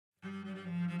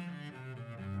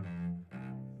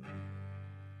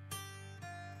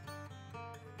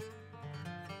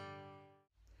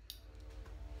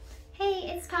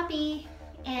it's Poppy,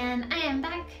 and I am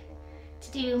back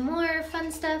to do more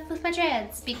fun stuff with my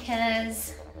dreads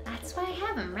because that's why I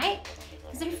have them, right?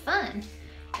 Because they're fun.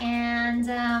 And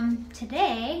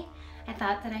today I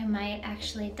thought that I might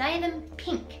actually dye them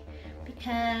pink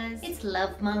because it's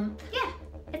love month. Yeah,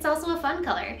 it's also a fun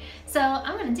color. So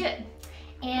I'm gonna do it.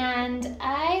 And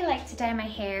I like to dye my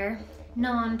hair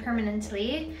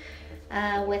non-permanently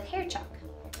with hair chalk.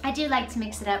 I do like to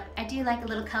mix it up. I do like a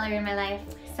little color in my life.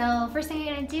 So first thing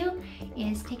I'm gonna do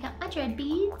is take out my dread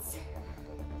beads.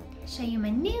 Show you my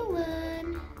new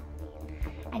one.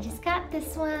 I just got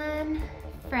this one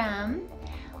from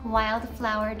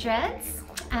Wildflower Dreads.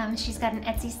 She's got an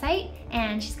Etsy site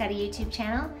and she's got a YouTube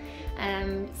channel.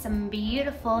 Some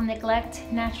beautiful neglect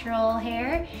natural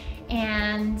hair,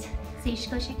 and so you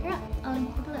should go check her out. I'll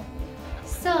link her below.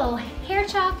 So hair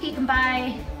chalk you can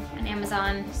buy on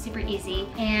Amazon, super easy,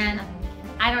 and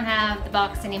I don't have the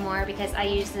box anymore because I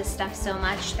use this stuff so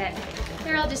much that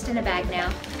they're all just in a bag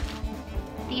now.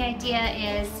 The idea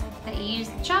is that you use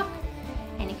the chalk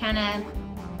and you kind of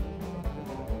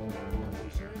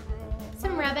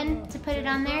some rubbing to put it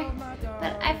on there,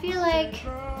 but I feel like,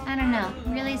 I don't know,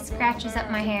 really scratches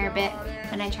up my hair a bit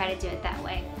when I try to do it that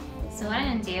way. So what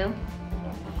I'm gonna do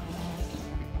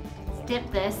is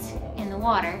dip this in the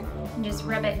water and just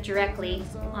rub it directly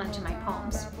onto my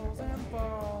palms.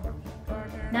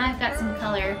 Now I've got some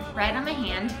color right on my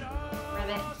hand, rub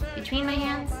it between my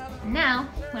hands. And now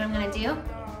what I'm gonna do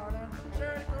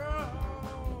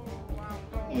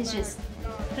is just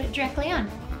put it directly on.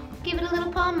 Give it a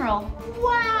little palm roll.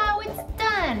 Wow, it's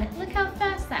done! Look how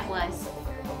fast that was.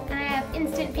 And I have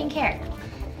instant pink hair.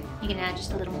 You can add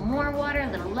just a little more water,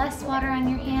 a little less water on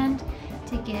your hand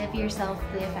to give yourself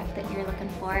the effect that you're looking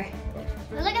for.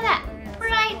 But look at that,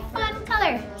 bright, fun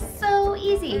color. So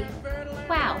easy.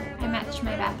 Wow, I matched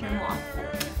my bathroom wall.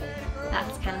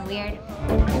 That's kind of weird.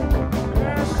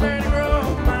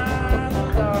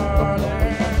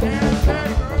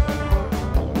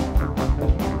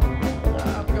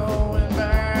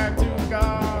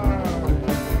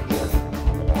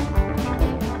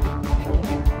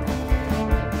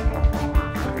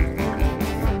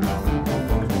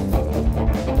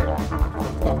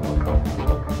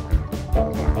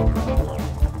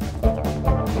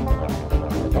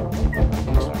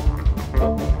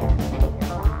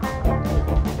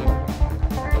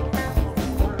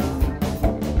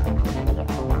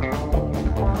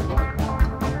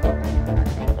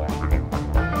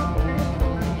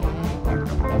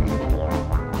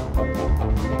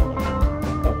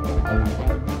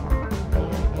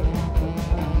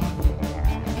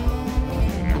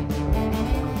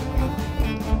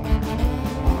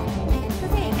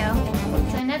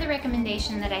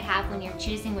 Recommendation that I have when you're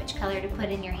choosing which color to put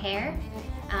in your hair.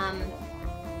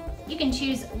 You can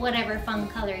choose whatever fun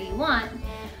color you want,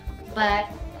 but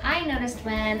I noticed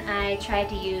when I tried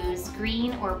to use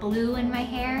green or blue in my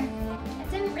hair,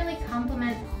 it didn't really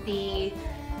complement the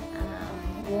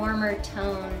warmer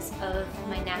tones of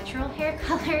my natural hair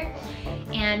color,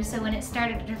 and so when it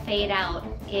started to fade out,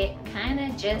 it kind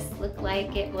of just looked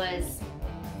like it was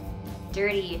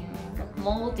dirty,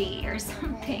 moldy or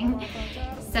something.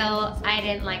 So I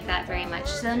didn't like that very much.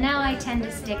 So now I tend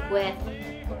to stick with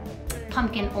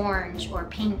pumpkin orange or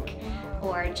pink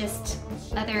or just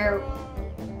other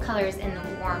colors in the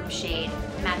warm shade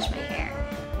to match my hair.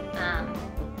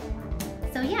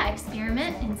 So yeah,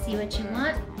 experiment and see what you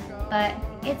want, but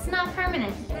it's not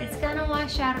permanent. It's gonna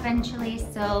wash out eventually,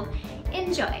 so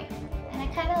enjoy. And I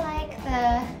kind of like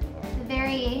the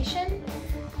variation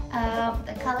of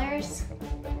the colors.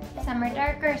 Some are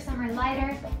darker, some are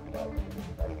lighter.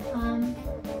 And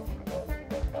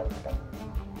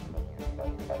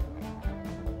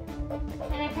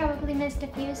I probably missed a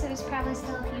few, so there's probably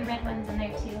still a few red ones in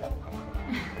there too.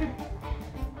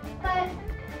 But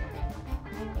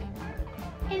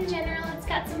in general, it's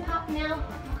got some pop now.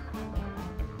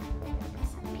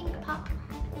 Some pink pop.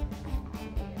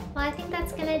 Well, I think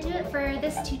that's gonna do it for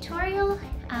this tutorial.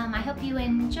 I hope you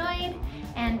enjoyed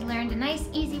and learned a nice,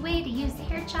 easy way to use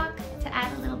hair chalk to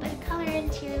add a little bit of color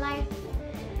into your life.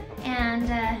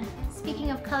 And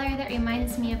speaking of color, that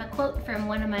reminds me of a quote from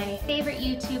one of my favorite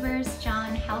YouTubers,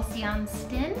 John Halcyon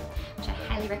Stin, which I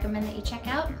highly recommend that you check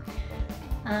out.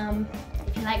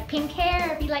 If you like pink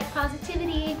hair, if you like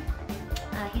positivity,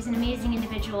 he's an amazing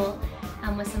individual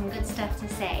with some good stuff to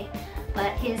say.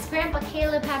 But his Grandpa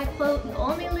Caleb had a quote, "You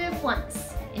only live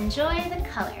once. Enjoy the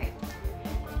color."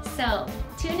 So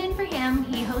tune in for him.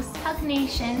 He hosts Hug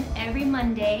Nation every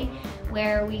Monday,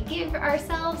 where we give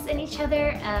ourselves and each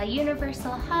other a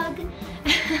universal hug.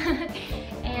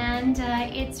 And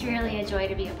it's really a joy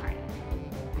to be a part of.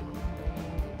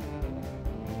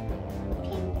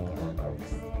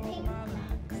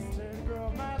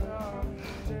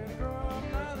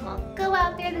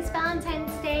 there this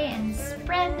Valentine's Day and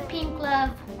spread the pink love.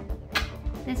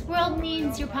 This world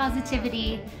needs your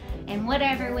positivity in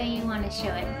whatever way you want to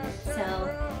show it. So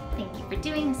thank you for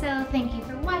doing so. Thank you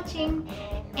for watching.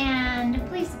 And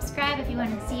please subscribe if you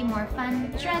want to see more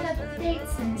fun thread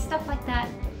updates and stuff like that.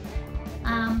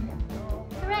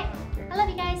 Alright, I love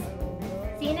you guys.